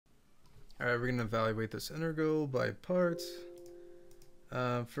Alright, we're going to evaluate this integral by parts.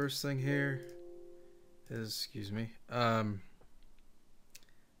 First thing here is, so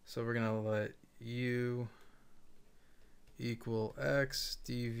we're going to let u equal x,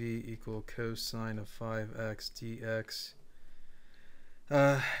 dv equal cosine of 5x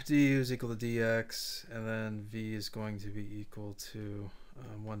dx. du is equal to dx, and then v is going to be equal to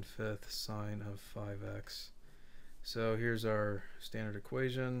 1/5 sine of 5x. So here's our standard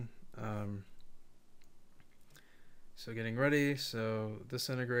equation. So getting ready, so this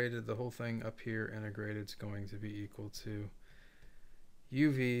integrated, the whole thing up here integrated is going to be equal to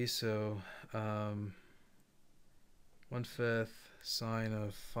uv, so 1/5 sine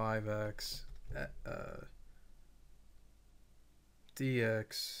of 5x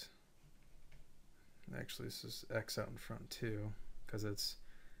dx. Actually, this is x out in front too, because it's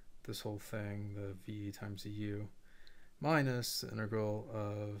this whole thing, the v times the u, minus the integral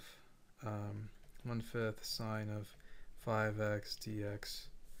of 1/5 sine of 5x dx.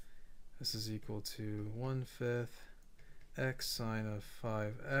 This is equal to 1/5 x sine of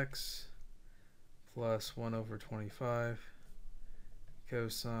 5x plus 1/25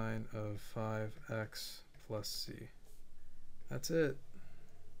 cosine of 5x plus c. That's it.